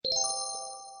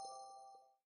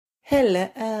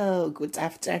Hello, good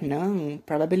afternoon.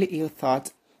 Probably you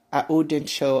thought I wouldn't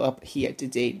show up here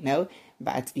today, no?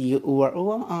 But you were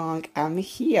wrong. I'm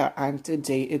here, and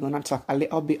today we're gonna talk a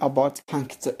little bit about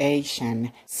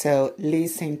punctuation. So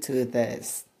listen to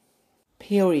this.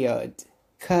 Period,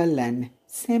 colon,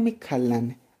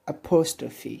 semicolon,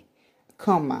 apostrophe,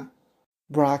 comma,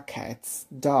 brackets,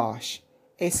 dash,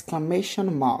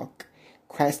 exclamation mark,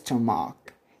 question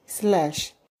mark,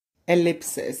 slash,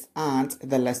 ellipsis, and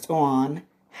the last one,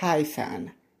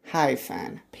 hyphen,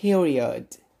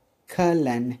 period,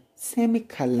 colon,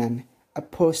 semicolon,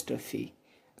 apostrophe,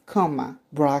 comma,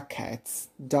 brackets,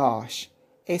 dash,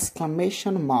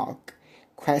 exclamation mark,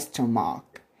 question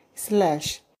mark,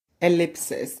 slash,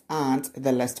 ellipsis, and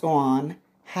the last one,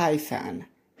 hyphen.